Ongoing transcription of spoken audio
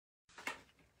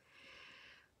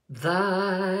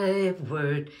Thy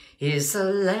word is a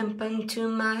lamp unto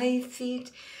my feet,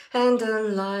 and a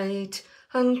light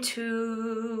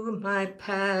unto my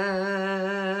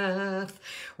path.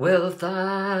 Well,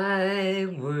 thy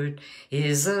word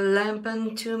is a lamp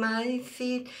unto my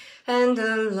feet, and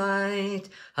a light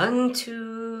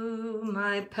unto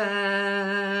my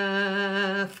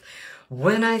path.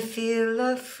 When I feel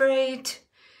afraid,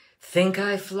 think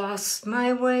I've lost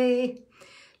my way,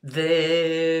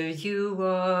 there you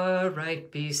are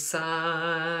right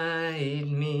beside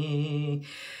me.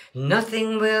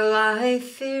 Nothing will I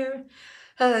fear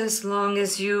as long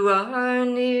as you are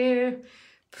near.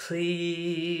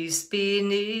 Please be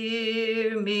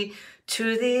near me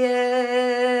to the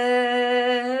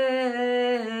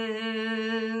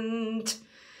end.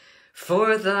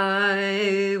 For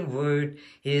thy word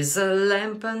is a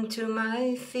lamp unto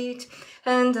my feet,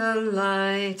 and a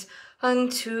light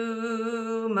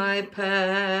unto my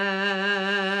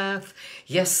path.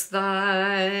 Yes,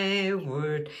 thy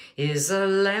word is a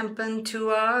lamp unto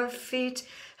our feet,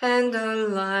 and a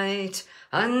light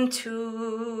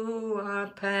unto our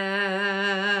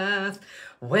path.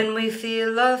 When we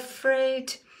feel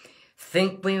afraid,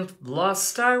 think we've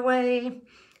lost our way,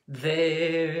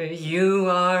 there you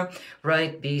are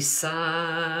right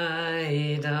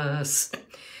beside us.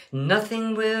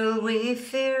 Nothing will we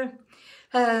fear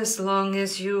as long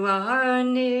as you are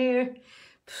near.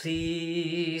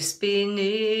 Please be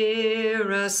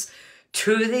near us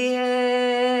to the end.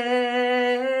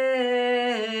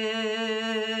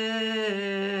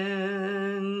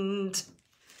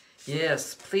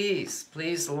 Yes, please,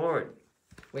 please, Lord,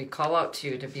 we call out to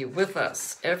you to be with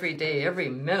us every day, every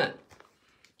minute,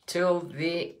 till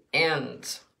the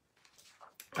end,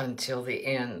 until the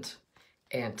end.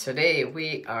 And today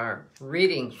we are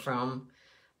reading from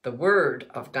the Word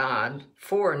of God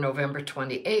for November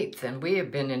 28th, and we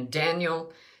have been in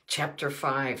Daniel chapter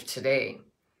 5 today.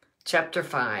 Chapter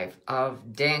 5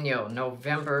 of Daniel,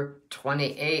 November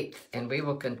 28th, and we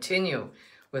will continue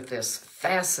with this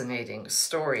fascinating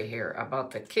story here about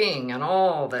the king and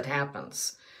all that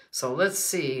happens. So let's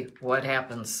see what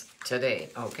happens today,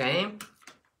 okay?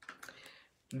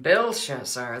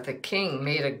 Belshazzar, the king,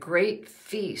 made a great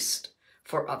feast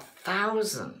for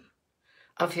 1,000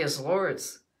 of his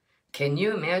lords. Can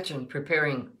you imagine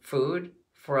preparing food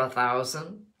for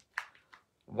 1,000?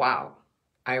 Wow.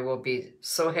 I will be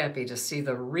so happy to see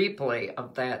the replay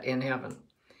of that in heaven.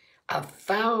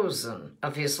 1,000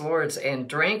 of his lords, and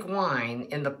drank wine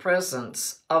in the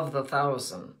presence of the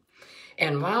 1,000.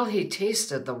 And while he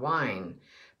tasted the wine,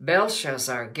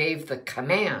 Belshazzar gave the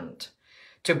command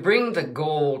to bring the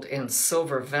gold and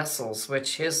silver vessels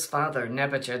which his father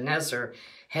Nebuchadnezzar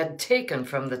had taken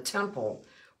from the temple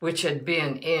which had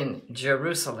been in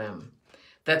Jerusalem,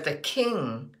 that the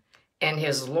king and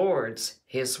his lords,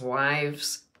 his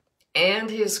wives, and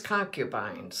his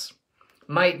concubines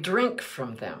might drink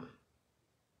from them.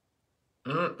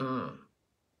 Oh,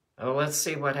 let's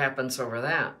see what happens over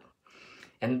that.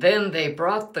 And then they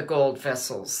brought the gold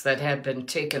vessels that had been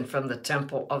taken from the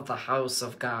temple of the house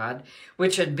of God,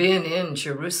 which had been in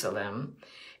Jerusalem,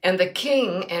 and the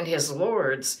king and his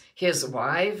lords, his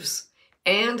wives,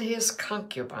 and his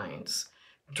concubines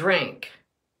drank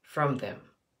from them.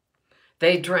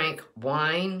 They drank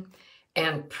wine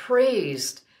and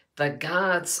praised the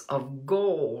gods of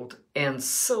gold and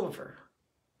silver,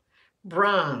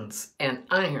 bronze and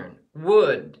iron,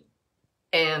 wood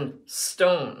and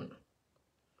stone,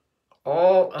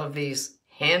 all of these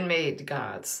handmade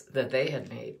gods that they had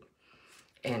made.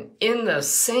 And in the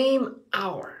same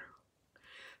hour,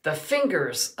 the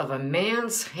fingers of a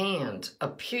man's hand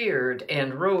appeared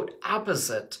and wrote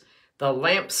opposite the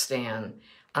lampstand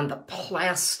on the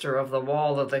plaster of the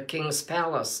wall of the king's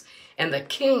palace. And the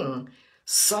king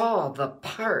saw the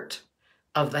part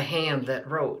of the hand that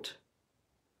wrote.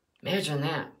 Imagine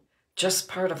that, just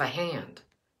part of a hand,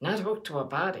 not hooked to a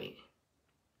body.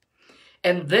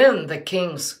 And then the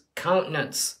king's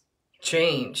countenance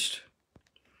changed,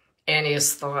 and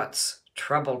his thoughts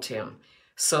troubled him,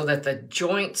 so that the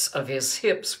joints of his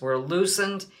hips were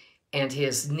loosened and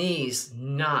his knees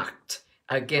knocked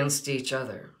against each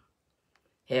other.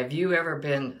 Have you ever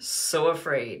been so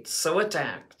afraid, so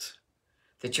attacked,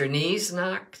 that your knees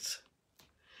knocked?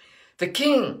 The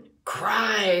king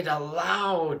cried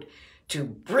aloud to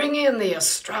bring in the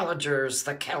astrologers,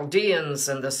 the Chaldeans,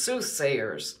 and the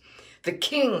soothsayers. The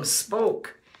king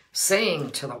spoke,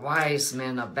 saying to the wise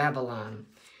men of Babylon,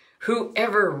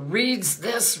 "Whoever reads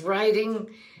this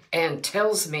writing and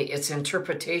tells me its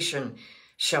interpretation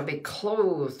shall be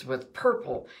clothed with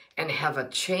purple and have a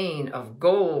chain of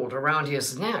gold around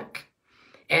his neck,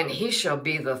 and he shall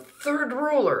be the third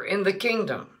ruler in the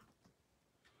kingdom."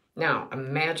 Now,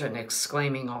 imagine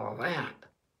exclaiming all of that.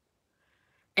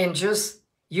 And just,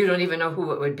 you don't even know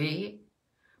who it would be,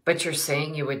 but you're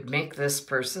saying you would make this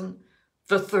person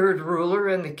the third ruler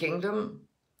in the kingdom?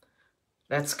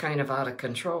 That's kind of out of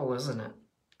control, isn't it?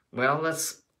 Well,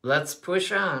 let's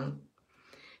push on.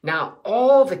 Now,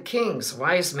 all the king's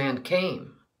wise men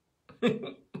came.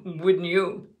 Wouldn't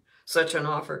you? Such an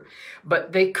offer.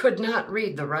 But they could not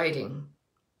read the writing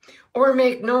or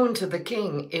make known to the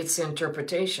king its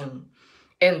interpretation.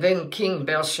 And then King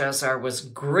Belshazzar was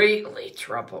greatly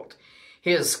troubled.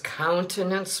 His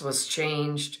countenance was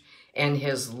changed, and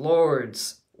his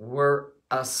lords were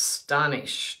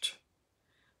astonished.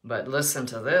 But listen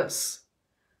to this.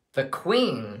 The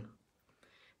queen,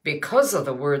 because of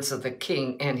the words of the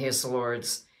king and his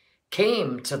lords,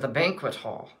 came to the banquet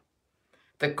hall.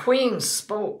 The queen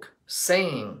spoke,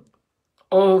 saying,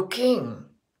 O king,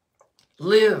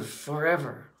 live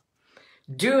forever.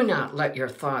 Do not let your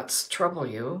thoughts trouble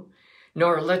you,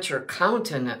 nor let your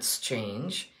countenance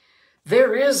change.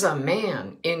 There is a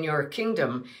man in your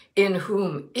kingdom in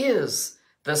whom is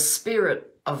the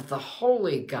Spirit of the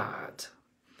holy God.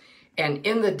 And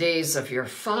in the days of your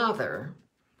father,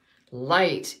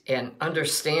 light and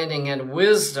understanding and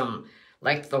wisdom,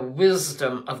 like the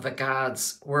wisdom of the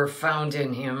gods, were found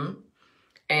in him.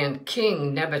 And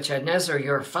King Nebuchadnezzar,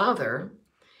 your father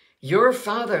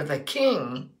the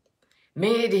king,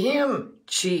 made him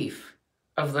chief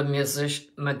of the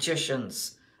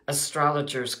magicians,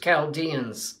 astrologers,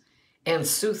 Chaldeans, and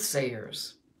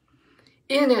soothsayers,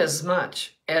 inasmuch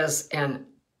as an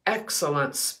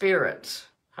excellent spirit,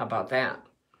 how about that,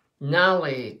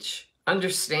 knowledge,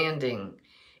 understanding,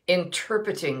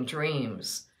 interpreting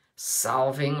dreams,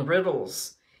 solving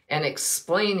riddles, and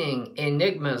explaining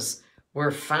enigmas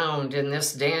were found in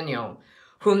this Daniel,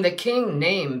 whom the king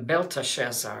named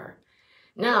Belteshazzar.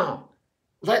 Now,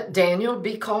 let Daniel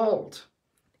be called,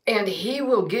 and he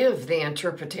will give the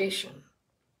interpretation.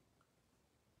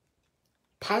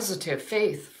 Positive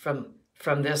faith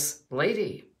from this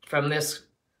lady, from this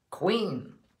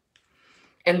queen.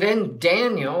 And then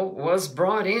Daniel was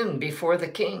brought in before the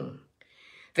king.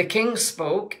 The king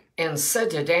spoke and said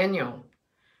to Daniel,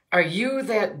 Are you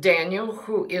that Daniel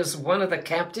who is one of the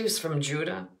captives from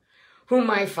Judah, whom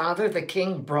my father the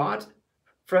king brought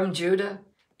from Judah,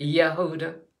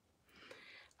 Yehuda?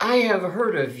 I have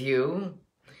heard of you,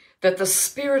 that the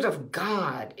Spirit of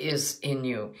God is in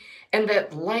you, and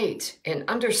that light and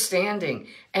understanding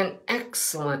and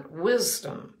excellent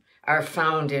wisdom are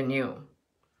found in you.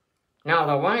 Now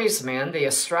the wise men, the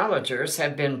astrologers,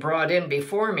 have been brought in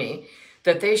before me,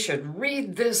 that they should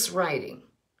read this writing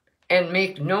and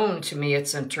make known to me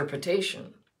its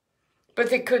interpretation. But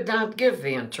they could not give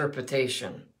the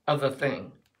interpretation of the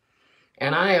thing.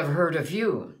 And I have heard of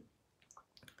you,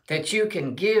 that you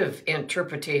can give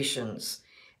interpretations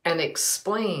and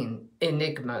explain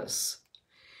enigmas.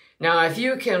 Now, if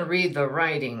you can read the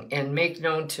writing and make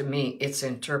known to me its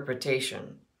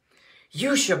interpretation,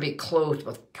 you shall be clothed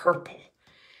with purple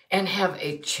and have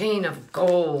a chain of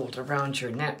gold around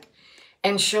your neck,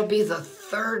 and shall be the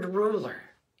third ruler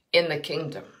in the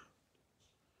kingdom.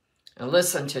 And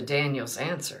listen to Daniel's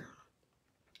answer.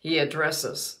 He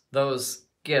addresses those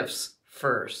gifts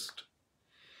first.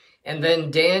 And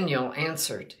then Daniel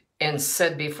answered and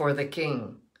said before the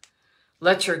king,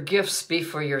 Let your gifts be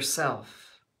for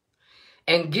yourself,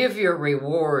 and give your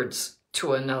rewards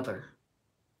to another.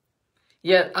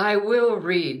 Yet I will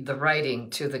read the writing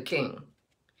to the king,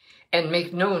 and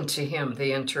make known to him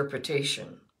the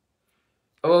interpretation.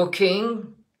 O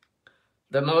king,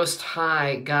 the Most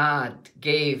High God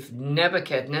gave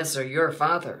Nebuchadnezzar your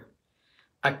father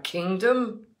a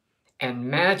kingdom and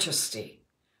majesty,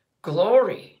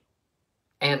 glory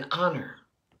and honor.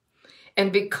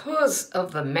 And because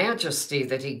of the majesty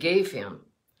that he gave him,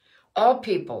 all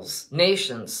peoples,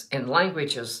 nations, and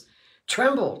languages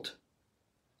trembled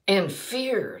and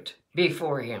feared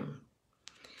before him.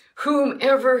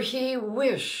 Whomever he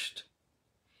wished,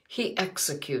 he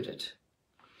executed.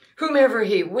 Whomever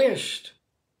he wished,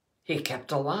 he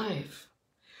kept alive.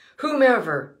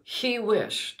 Whomever he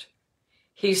wished,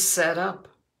 he set up.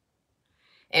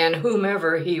 And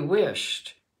whomever he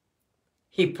wished,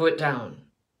 he put down.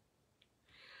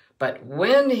 But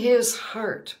when his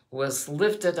heart was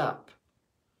lifted up,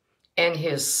 and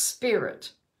his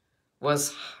spirit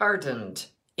was hardened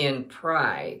in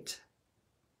pride,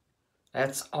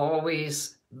 that's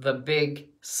always the big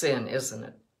sin, isn't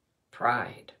it?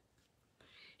 Pride.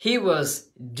 He was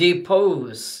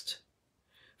deposed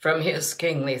from his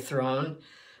kingly throne,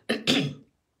 and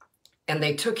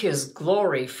they took his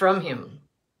glory from him.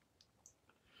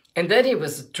 And then he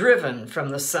was driven from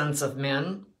the sons of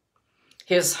men.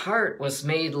 His heart was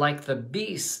made like the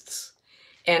beasts,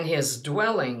 and his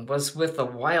dwelling was with the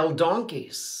wild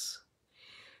donkeys.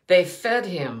 They fed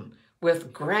him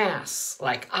with grass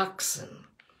like oxen,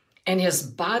 and his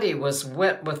body was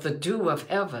wet with the dew of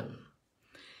heaven,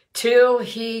 till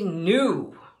he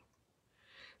knew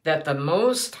that the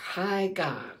Most High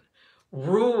God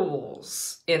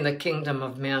rules in the kingdom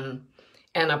of men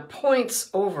and appoints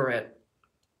over it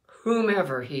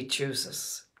whomever he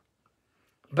chooses.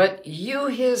 But you,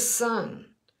 his son,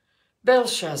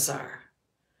 Belshazzar,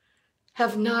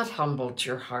 have not humbled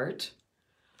your heart,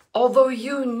 although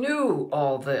you knew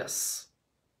all this.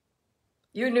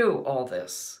 You knew all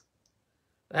this.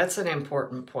 That's an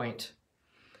important point.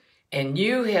 And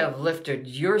you have lifted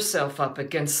yourself up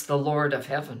against the Lord of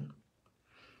heaven.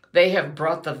 They have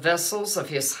brought the vessels of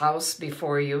his house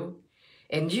before you,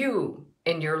 and you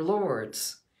and your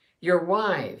lords, your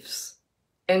wives,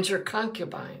 and your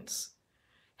concubines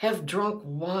have drunk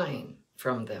wine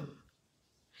from them.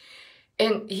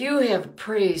 And you have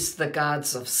praised the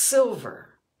gods of silver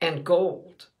and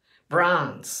gold,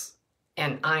 bronze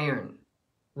and iron,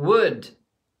 wood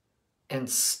and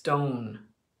stone,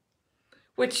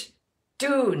 which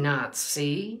do not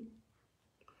see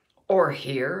or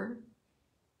hear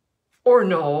or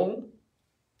know.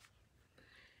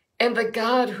 And the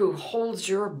God who holds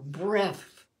your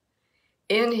breath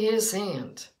in his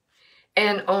hand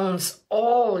and owns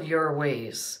all your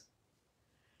ways,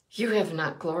 you have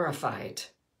not glorified.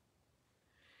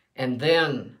 And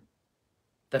then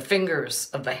the fingers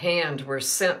of the hand were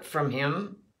sent from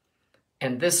him,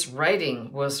 and this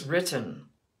writing was written.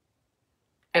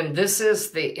 And this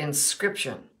is the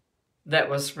inscription that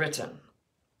was written.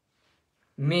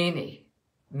 Mene,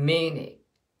 mene,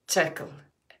 tekel,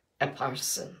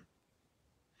 eparsin.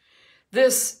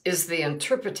 This is the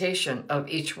interpretation of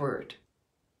each word.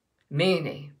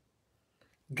 Mene,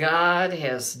 God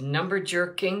has numbered your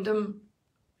kingdom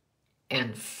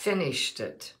and finished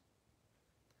it.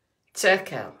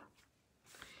 Tekel,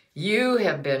 you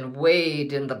have been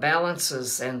weighed in the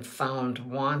balances and found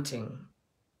wanting.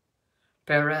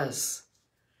 Perez,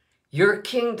 your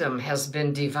kingdom has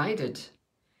been divided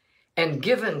and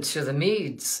given to the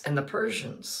Medes and the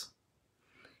Persians.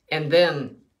 And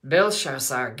then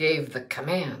Belshazzar gave the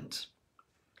command,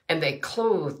 and they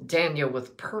clothed Daniel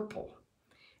with purple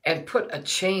and put a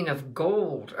chain of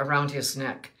gold around his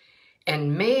neck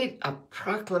and made a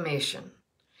proclamation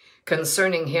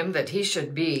concerning him that he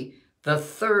should be the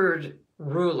third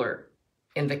ruler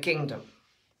in the kingdom.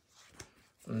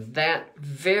 That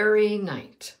very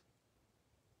night,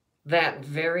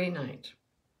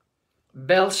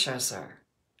 Belshazzar,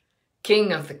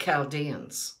 king of the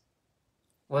Chaldeans,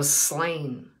 was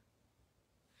slain,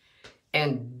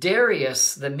 and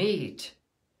Darius the Mede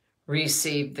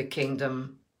received the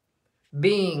kingdom,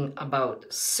 being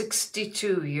about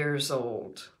 62 years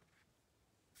old.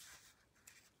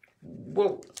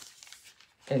 Whoa.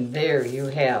 And there you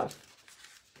have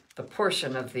the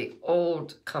portion of the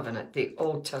Old Covenant, the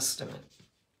Old Testament,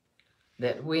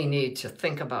 that we need to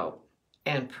think about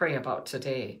and pray about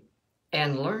today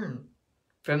and learn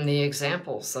from the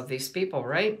examples of these people,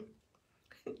 right?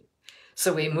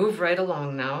 So we move right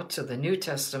along now to the New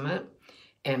Testament,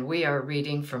 and we are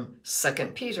reading from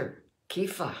 2 Peter,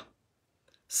 Kepha.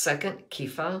 2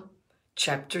 Kepha,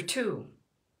 chapter 2.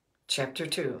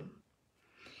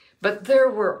 But there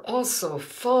were also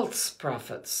false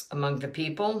prophets among the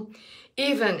people,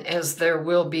 even as there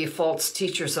will be false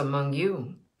teachers among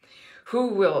you, who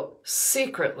will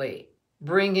secretly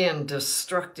bring in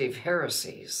destructive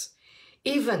heresies,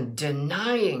 even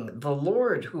denying the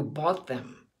Lord who bought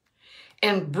them,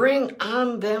 and bring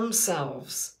on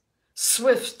themselves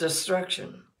swift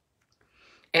destruction.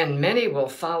 And many will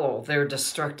follow their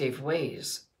destructive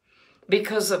ways,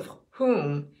 because of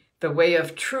whom the way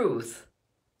of truth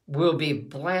will be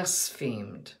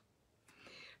blasphemed.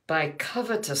 By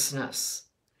covetousness,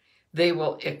 they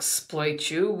will exploit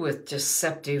you with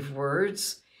deceptive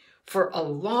words. For a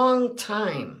long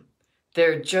time,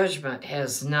 their judgment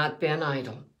has not been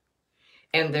idle,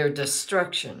 and their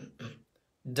destruction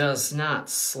does not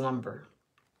slumber.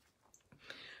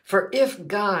 For if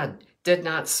God did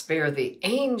not spare the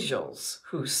angels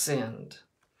who sinned,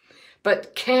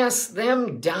 but cast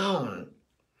them down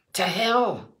to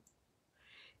hell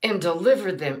and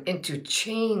delivered them into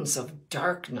chains of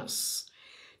darkness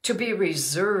to be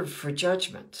reserved for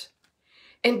judgment,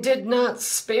 and did not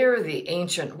spare the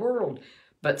ancient world,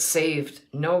 but saved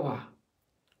Noah,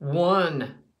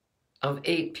 one of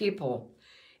 8 people,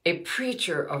 a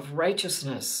preacher of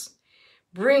righteousness,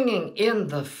 bringing in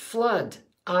the flood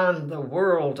on the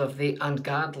world of the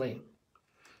ungodly,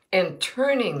 and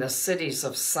turning the cities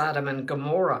of Sodom and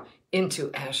Gomorrah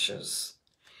into ashes,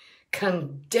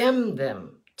 condemned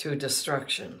them to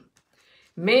destruction,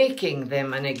 making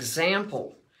them an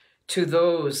example to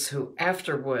those who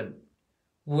afterward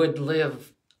would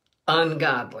live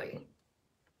ungodly,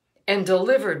 and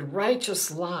delivered righteous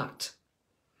Lot,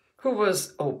 who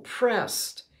was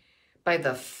oppressed by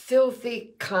the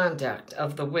filthy conduct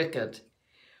of the wicked,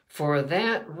 for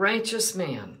that righteous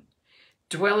man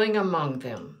dwelling among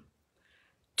them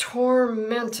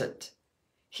tormented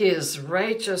his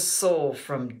righteous soul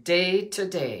from day to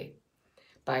day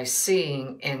by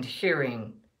seeing and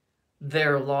hearing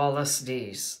their lawless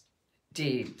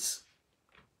deeds.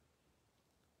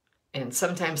 And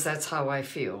sometimes that's how I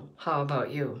feel. How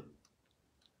about you?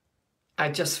 I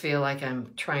just feel like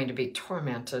I'm trying to be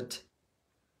tormented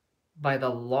by the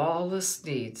lawless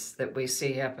deeds that we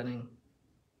see happening.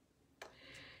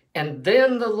 And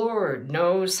then the Lord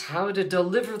knows how to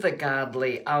deliver the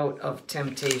godly out of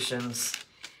temptations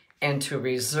and to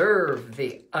reserve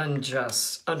the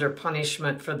unjust under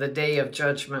punishment for the day of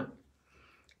judgment,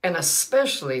 and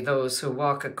especially those who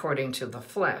walk according to the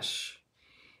flesh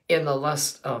in the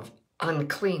lust of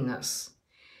uncleanness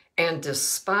and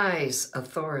despise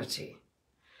authority.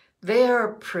 They are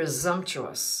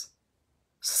presumptuous,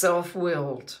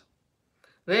 self-willed.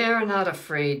 They are not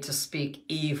afraid to speak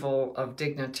evil of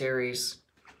dignitaries,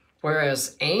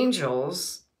 whereas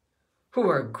angels, who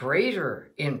are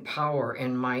greater in power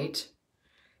and might,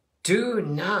 do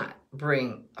not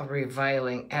bring a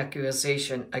reviling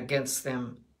accusation against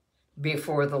them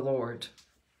before the Lord.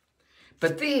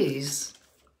 But these,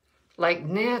 like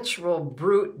natural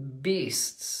brute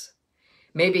beasts,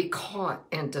 may be caught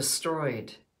and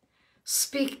destroyed,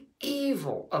 speak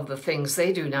evil of the things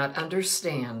they do not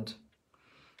understand,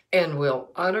 and will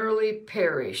utterly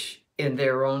perish in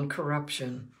their own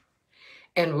corruption,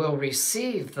 and will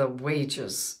receive the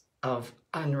wages of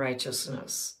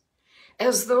unrighteousness,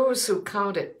 as those who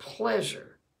count it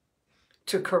pleasure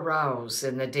to carouse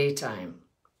in the daytime.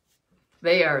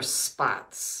 They are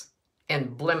spots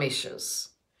and blemishes,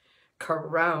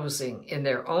 carousing in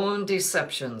their own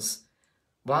deceptions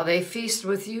while they feast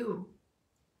with you,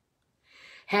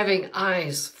 having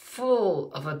eyes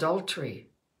full of adultery,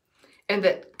 and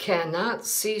that cannot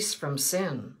cease from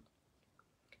sin,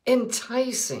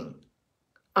 enticing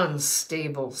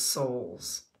unstable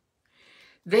souls.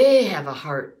 They have a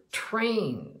heart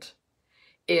trained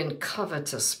in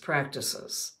covetous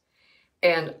practices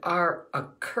and are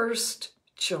accursed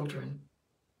children.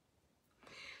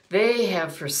 They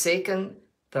have forsaken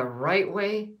the right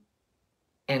way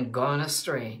and gone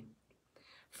astray,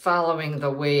 following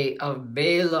the way of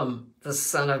Balaam, the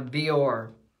son of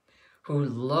Beor, who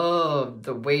loved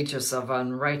the wages of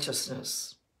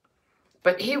unrighteousness.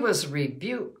 But he was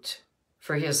rebuked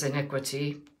for his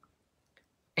iniquity.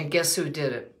 And guess who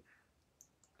did it?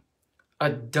 A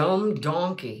dumb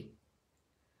donkey,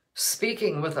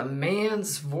 speaking with a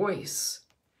man's voice,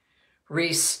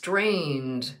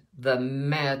 restrained the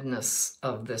madness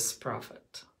of this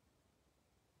prophet.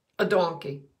 A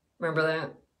donkey, remember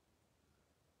that?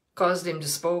 Caused him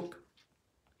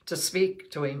to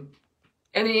speak to him.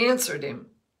 And he answered him.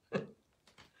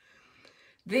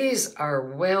 These are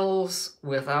wells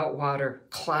without water,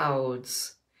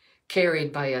 clouds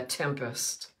carried by a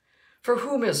tempest, for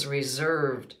whom is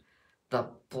reserved the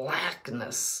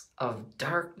blackness of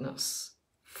darkness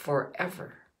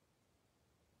forever.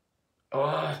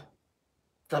 Oh,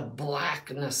 the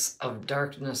blackness of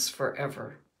darkness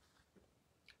forever.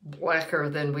 Blacker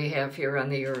than we have here on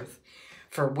the earth.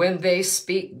 For when they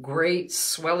speak great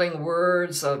swelling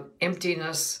words of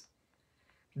emptiness,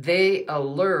 they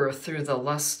allure through the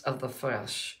lust of the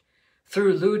flesh,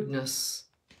 through lewdness,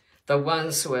 the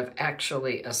ones who have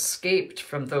actually escaped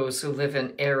from those who live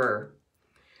in error.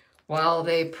 While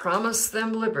they promise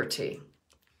them liberty,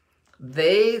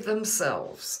 they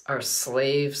themselves are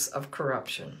slaves of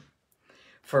corruption.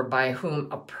 For by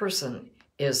whom a person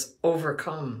is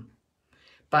overcome,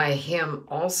 by him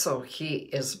also he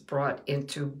is brought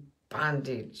into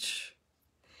bondage.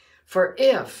 For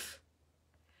if,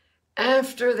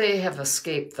 after they have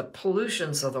escaped the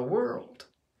pollutions of the world,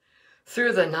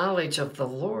 through the knowledge of the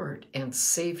Lord and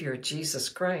Savior Jesus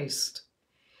Christ,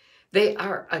 they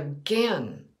are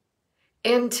again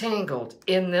entangled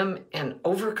in them and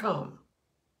overcome,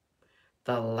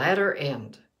 the latter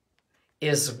end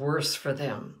is worse for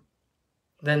them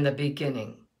than the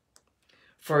beginning.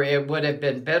 For it would have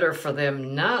been better for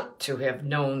them not to have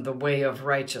known the way of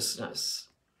righteousness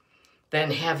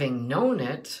than, having known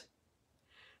it,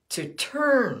 to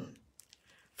turn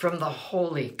from the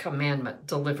holy commandment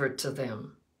delivered to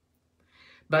them.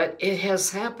 but it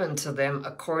has happened to them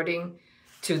according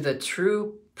to the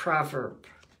true proverb.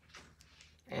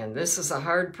 And this is a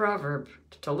hard proverb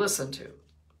to listen to.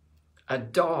 A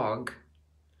dog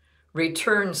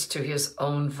returns to his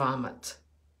own vomit.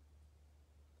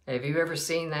 Have you ever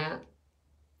seen that?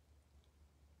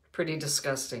 Pretty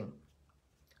disgusting.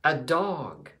 A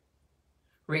dog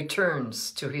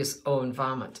returns to his own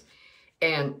vomit.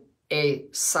 And a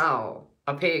sow,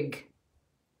 a pig,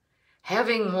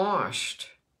 having washed,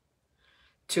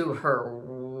 to her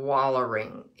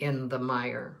wallowing in the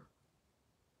mire.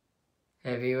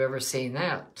 Have you ever seen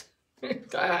that?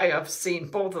 I have seen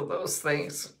both of those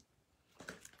things.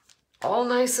 All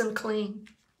nice and clean.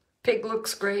 Pig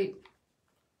looks great.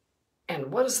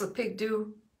 And what does the pig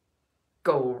do?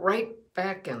 Go right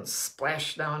back and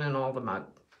splash down in all the mud.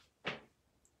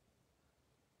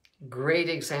 Great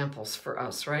examples for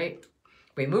us, right?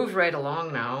 We move right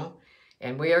along now,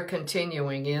 and we are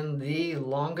continuing in the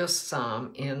longest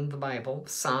psalm in the Bible,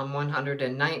 Psalm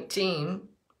 119.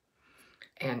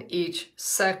 And each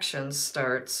section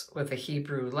starts with a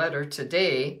Hebrew letter.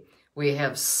 Today, we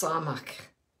have Samach.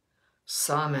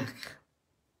 Samach.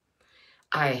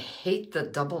 I hate the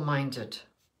double-minded,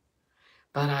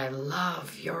 but I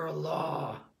love your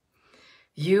law.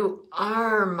 You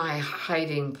are my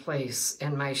hiding place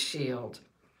and my shield.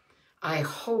 I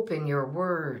hope in your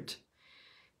word.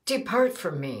 Depart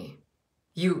from me,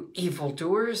 you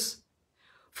evildoers,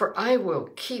 for I will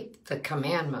keep the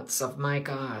commandments of my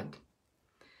God.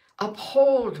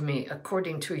 Uphold me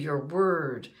according to your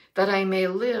word, that I may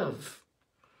live,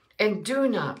 and do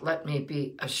not let me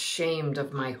be ashamed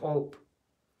of my hope.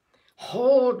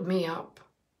 Hold me up,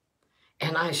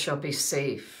 and I shall be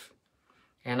safe,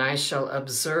 and I shall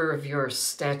observe your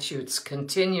statutes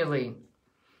continually.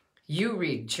 You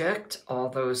reject all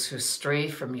those who stray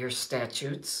from your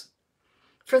statutes,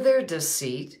 for their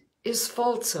deceit is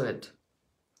falsehood.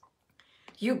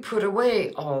 You put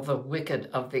away all the wicked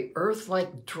of the earth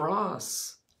like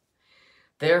dross.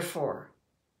 Therefore,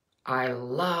 I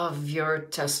love your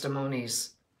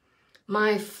testimonies.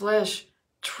 My flesh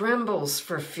trembles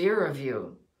for fear of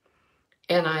you,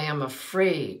 and I am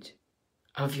afraid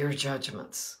of your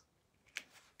judgments.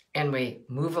 And we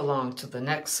move along to the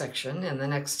next section, and the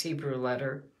next Hebrew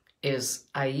letter is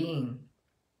Ayin.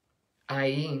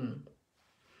 Ayin.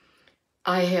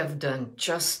 I have done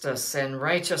justice and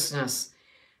righteousness.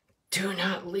 Do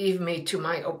not leave me to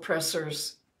my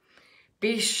oppressors.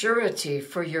 Be surety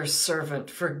for your servant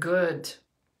for good.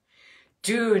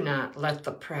 Do not let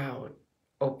the proud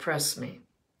oppress me.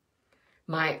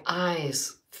 My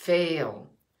eyes fail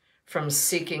from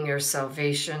seeking your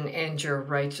salvation and your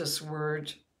righteous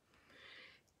word.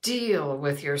 Deal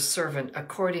with your servant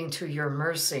according to your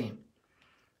mercy,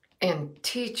 and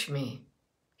teach me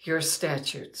your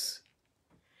statutes.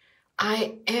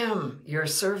 I am your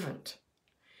servant.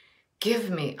 Give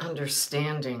me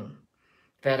understanding,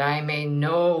 that I may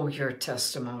know your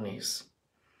testimonies.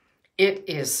 It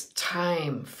is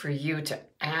time for you to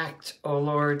act, O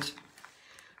Lord,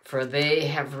 for they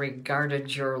have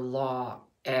regarded your law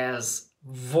as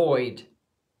void.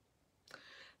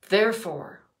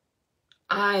 Therefore,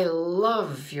 I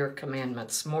love your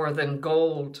commandments more than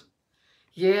gold,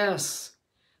 yes,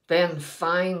 than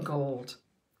fine gold.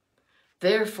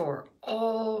 Therefore,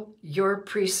 all your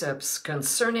precepts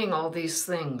concerning all these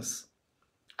things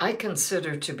I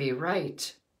consider to be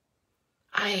right.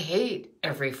 I hate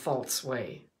every false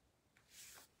way.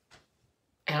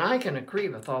 And I can agree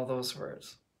with all those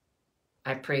words.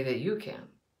 I pray that you can.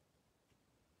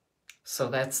 So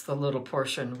that's the little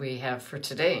portion we have for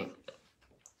today.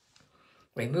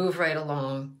 We move right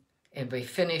along and we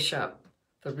finish up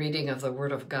the reading of the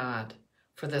Word of God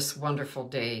for this wonderful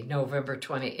day, November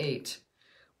 28,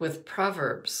 with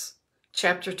Proverbs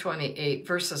chapter 28,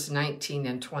 verses 19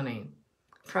 and 20.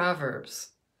 Proverbs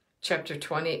chapter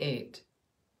 28,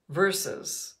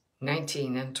 verses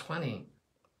 19 and 20.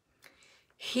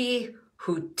 He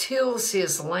who tills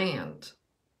his land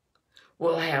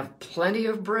will have plenty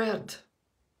of bread,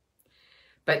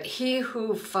 but he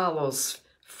who follows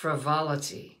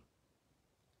frivolity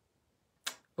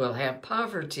will have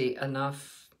poverty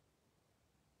enough.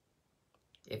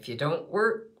 If you don't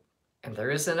work and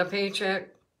there isn't a paycheck,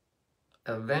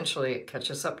 eventually it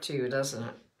catches up to you, doesn't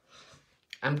it?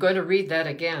 I'm going to read that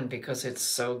again because it's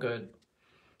so good.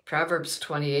 Proverbs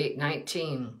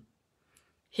 28:19.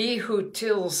 He who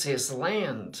tills his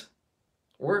land,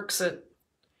 works it,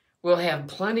 will have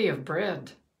plenty of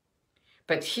bread,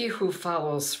 but he who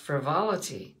follows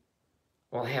frivolity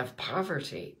will have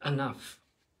poverty enough.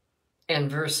 And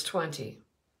verse 20.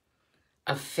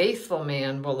 A faithful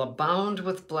man will abound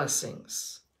with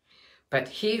blessings, But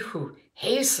he who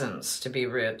hastens to be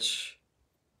rich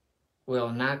will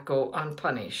not go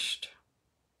unpunished.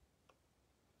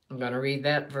 I'm going to read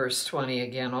that verse 20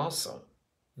 again also.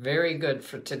 Very good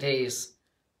for today's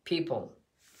people.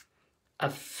 A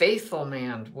faithful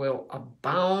man will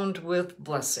abound with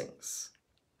blessings,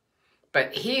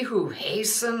 but he who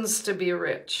hastens to be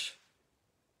rich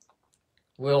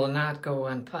will not go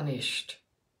unpunished.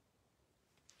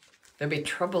 There'll be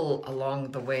trouble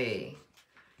along the way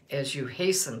as you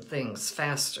hasten things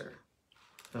faster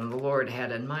than the Lord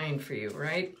had in mind for you,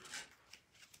 right?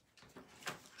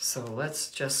 So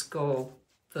let's just go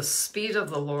the speed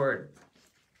of the Lord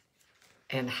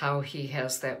and how he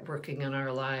has that working in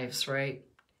our lives, right?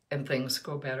 And things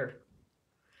go better.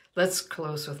 Let's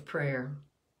close with prayer.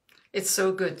 It's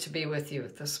so good to be with you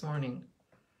this morning.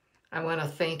 I want to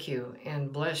thank you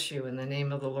and bless you in the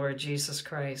name of the Lord Jesus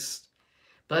Christ.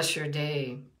 Bless your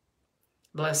day.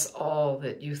 Bless all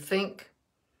that you think,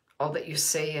 all that you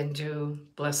say and do.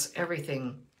 Bless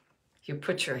everything you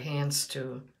put your hands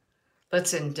to.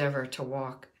 Let's endeavor to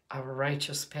walk a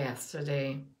righteous path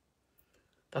today.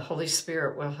 The Holy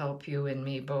Spirit will help you and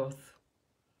me both.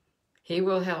 He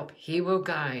will help, he will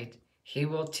guide, he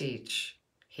will teach,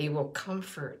 he will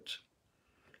comfort.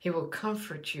 He will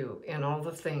comfort you in all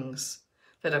the things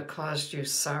that have caused you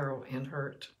sorrow and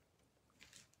hurt.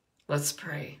 Let's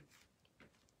pray.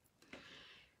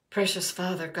 Precious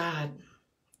Father God,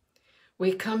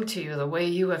 we come to you the way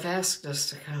you have asked us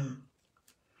to come.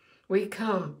 We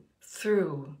come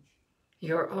through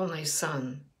your only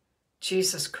Son,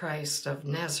 Jesus Christ of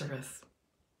Nazareth,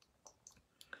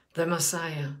 the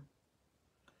Messiah.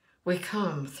 We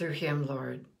come through him,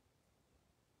 Lord.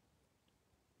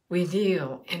 We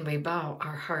kneel and we bow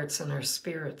our hearts and our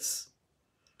spirits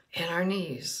and our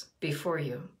knees before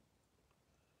you.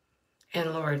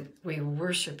 And Lord, we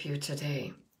worship you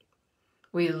today.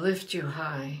 We lift you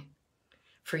high,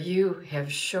 for you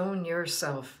have shown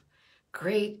yourself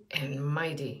great and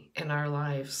mighty in our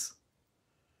lives.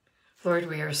 Lord,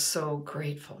 we are so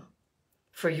grateful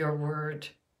for your word.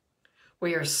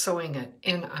 We are sowing it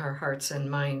in our hearts and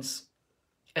minds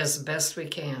as best we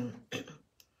can,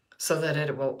 so that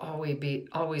it will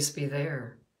always be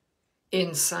there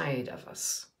inside of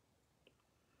us.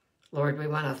 Lord, we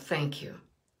want to thank you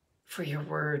for your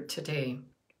word today.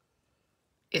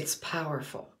 It's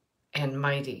powerful and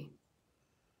mighty,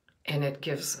 and it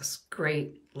gives us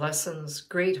great lessons,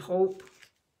 great hope.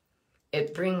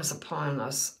 It brings upon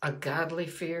us a godly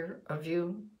fear of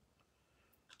you.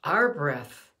 Our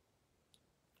breath,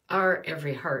 our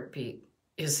every heartbeat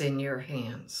is in your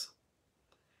hands.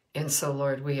 And so,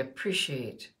 Lord, we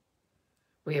appreciate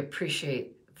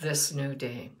this new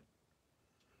day.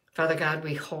 Father God,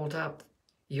 we hold up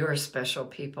your special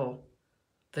people,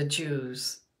 the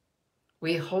Jews.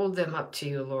 We hold them up to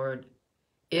you, Lord,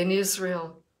 in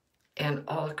Israel and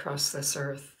all across this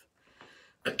earth.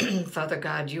 Father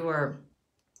God, you are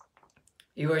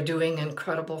doing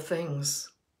incredible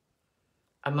things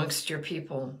amongst your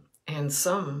people, and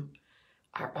some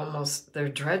are they're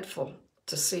dreadful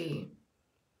to see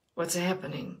what's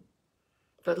happening.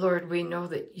 But Lord, we know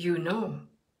that you know.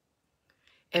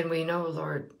 And we know,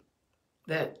 Lord,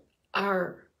 that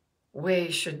our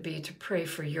way should be to pray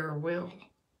for your will,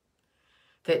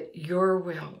 that your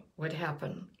will would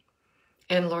happen.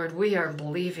 And Lord, we are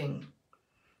believing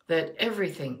that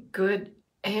everything good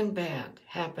and bad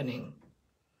happening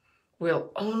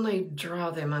will only draw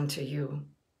them unto you,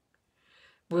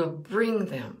 will bring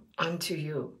them unto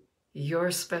you,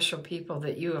 your special people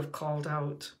that you have called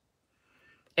out,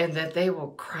 and that they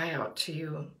will cry out to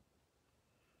you,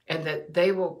 and that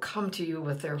they will come to you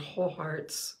with their whole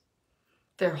hearts,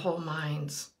 their whole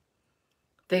minds.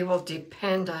 They will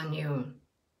depend on you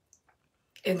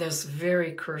in this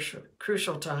very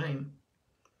crucial time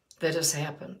that has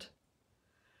happened.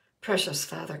 Precious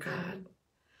Father God,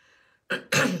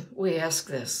 we ask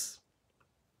this.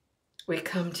 We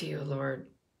come to you, Lord,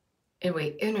 and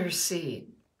we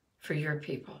intercede for your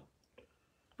people.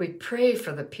 We pray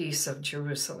for the peace of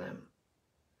Jerusalem,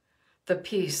 the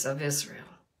peace of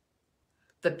Israel,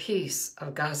 the peace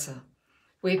of Gaza.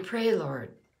 We pray,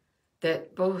 Lord,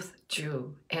 that both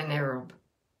Jew and Arab,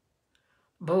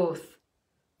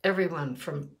 everyone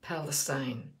from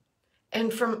Palestine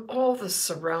and from all the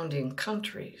surrounding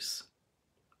countries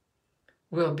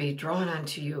will be drawn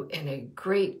unto you in a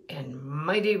great and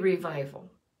mighty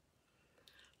revival.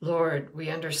 Lord, we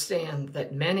understand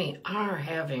that many are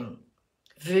having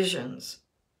visions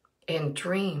and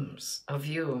dreams of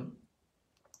you,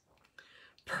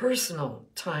 personal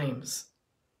times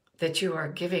that you are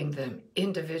giving them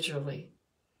individually.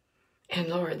 And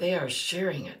Lord, they are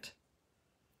sharing it.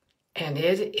 And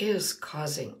it is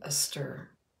causing a stir.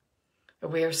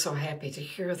 But we are so happy to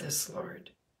hear this,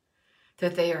 Lord,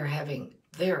 that they are having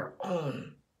their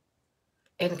own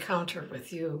encounter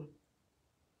with you.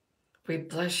 We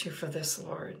bless you for this,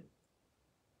 Lord.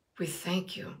 We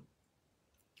thank you.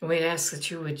 And we ask that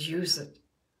you would use it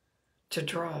to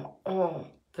draw all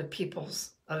the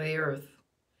peoples of the earth.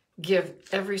 Give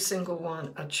every single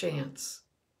one a chance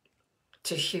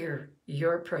to hear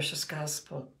your precious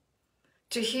gospel,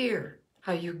 to hear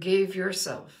how you gave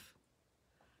yourself,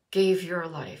 gave your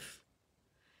life,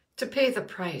 to pay the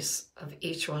price of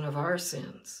each one of our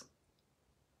sins,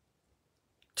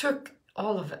 took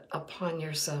all of it upon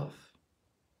yourself,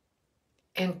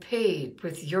 and paid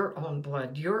with your own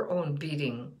blood, your own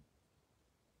beating,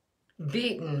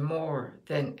 beaten more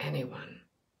than anyone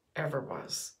ever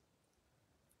was,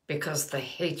 because the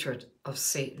hatred of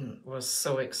Satan was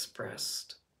so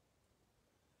expressed.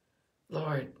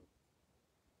 Lord,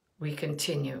 we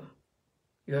continue.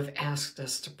 You have asked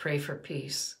us to pray for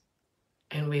peace,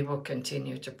 and we will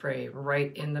continue to pray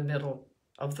right in the middle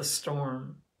of the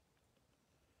storm.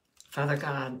 Father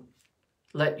God,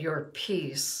 let your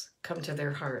peace come to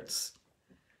their hearts.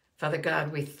 Father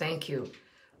God, we thank you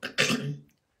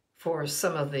for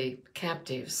some of the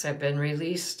captives have been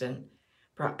released and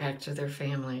brought back to their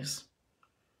families.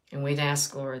 And we'd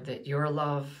ask, Lord, that your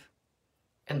love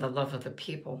and the love of the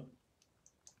people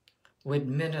would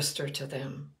minister to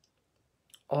them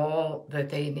all that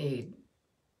they need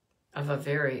of a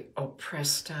very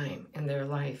oppressed time in their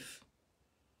life.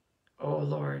 Oh,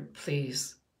 Lord,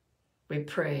 please, we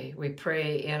pray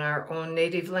in our own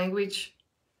native language.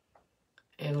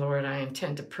 And Lord, I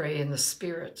intend to pray in the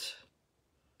Spirit,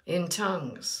 in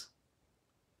tongues,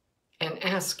 and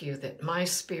ask you that my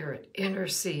spirit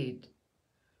intercede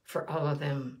for all of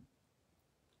them,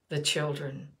 the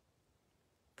children,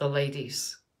 the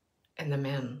ladies, and the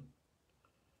men,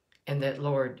 and that,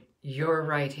 Lord, your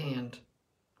right hand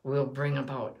will bring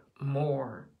about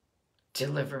more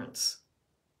deliverance.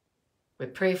 We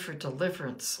pray for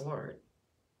deliverance, Lord,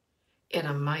 in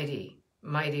a mighty,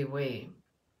 mighty way.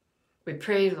 We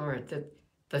pray, Lord, that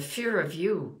the fear of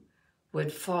you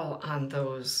would fall on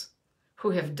those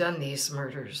who have done these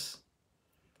murders,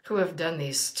 who have done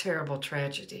these terrible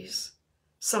tragedies,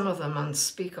 some of them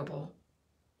unspeakable.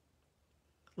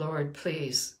 Lord,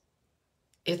 please,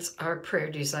 it's our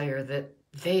prayer desire that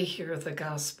they hear the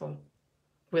gospel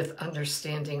with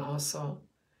understanding also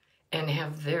and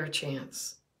have their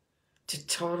chance to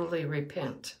totally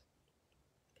repent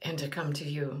and to come to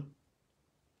you.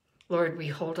 Lord, we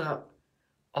hold up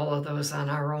all of those on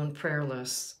our own prayer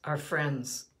lists, our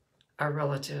friends, our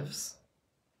relatives,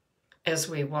 as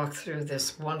we walk through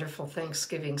this wonderful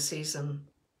Thanksgiving season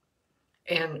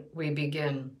and we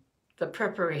begin the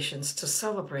preparations to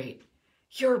celebrate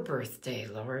your birthday,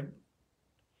 Lord,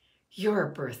 your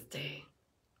birthday.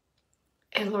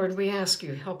 And Lord, we ask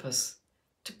you, help us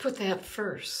to put that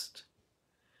first,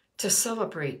 to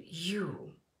celebrate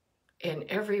you in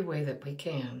every way that we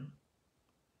can,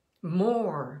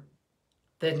 more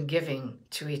than giving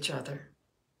to each other,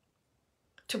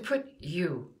 to put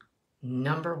you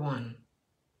number one,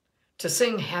 to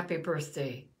sing happy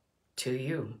birthday to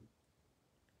you,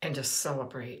 and to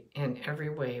celebrate in every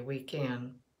way we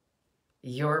can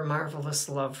your marvelous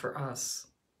love for us.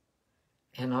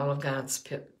 And all of God's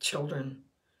children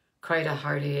cried a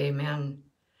hearty amen.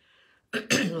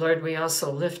 Lord, we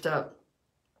also lift up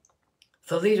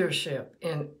the leadership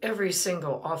in every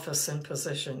single office and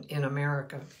position in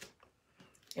America.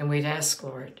 And we'd ask,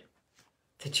 Lord,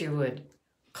 that you would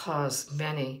cause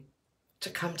many to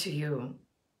come to you,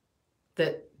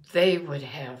 that they would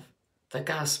have the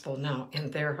gospel now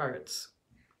in their hearts.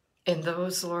 And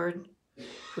those, Lord,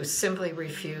 who simply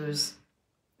refuse,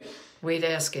 we'd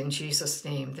ask in Jesus'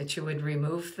 name that you would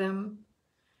remove them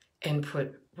and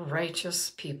put righteous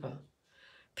people,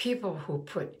 people who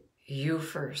put you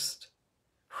first,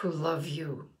 who love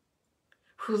you,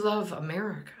 who love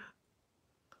America,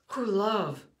 who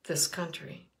love this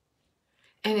country,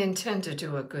 and intend to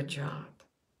do a good job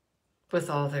with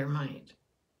all their might.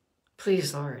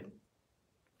 Please, Lord,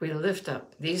 we lift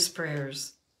up these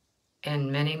prayers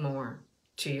and many more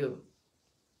to you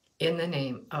in the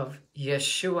name of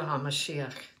Yeshua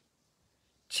HaMashiach,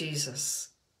 Jesus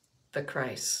the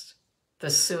Christ, the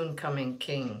soon-coming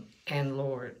King and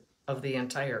Lord of the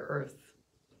entire earth,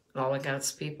 and all of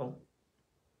God's people.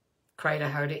 Cried a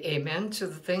hearty amen to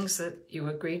the things that you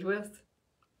agreed with,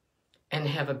 and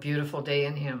have a beautiful day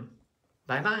in him.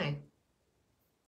 Bye-bye.